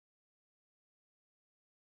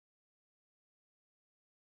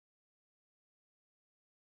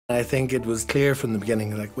I think it was clear from the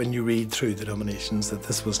beginning, like when you read through the nominations, that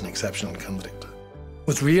this was an exceptional candidate.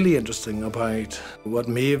 What's really interesting about what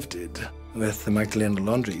Maeve did with the Magdalena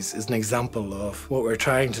Laundries is an example of what we're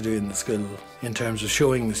trying to do in the school in terms of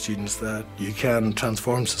showing the students that you can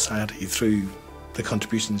transform society through the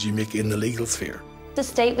contributions you make in the legal sphere. The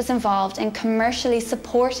state was involved in commercially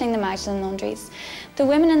supporting the Magdalena Laundries. The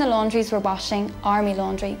women in the laundries were washing army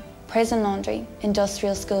laundry, prison laundry,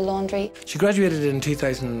 industrial school laundry. She graduated in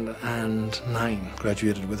 2009,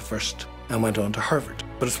 graduated with a first, and went on to Harvard.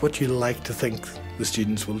 But it's what you like to think the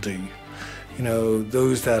students will do. You know,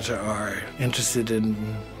 those that are interested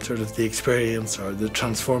in sort of the experience or the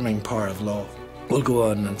transforming power of law will go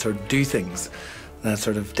on and sort of do things that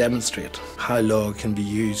sort of demonstrate how law can be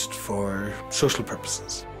used for social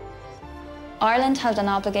purposes. Ireland had an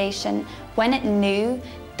obligation, when it knew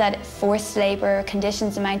that forced labour,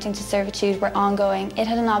 conditions amounting to servitude were ongoing, it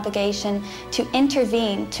had an obligation to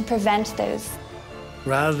intervene to prevent those.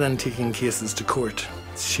 Rather than taking cases to court,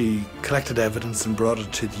 she collected evidence and brought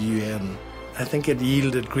it to the UN. I think it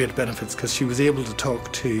yielded great benefits because she was able to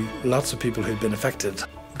talk to lots of people who'd been affected,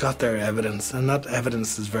 got their evidence, and that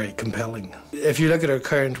evidence is very compelling. If you look at her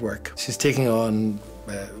current work, she's taking on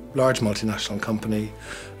a large multinational company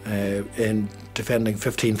in defending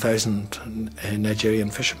 15,000 Nigerian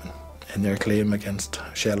fishermen in their claim against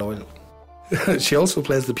Shell Oil. She also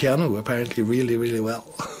plays the piano apparently really, really well.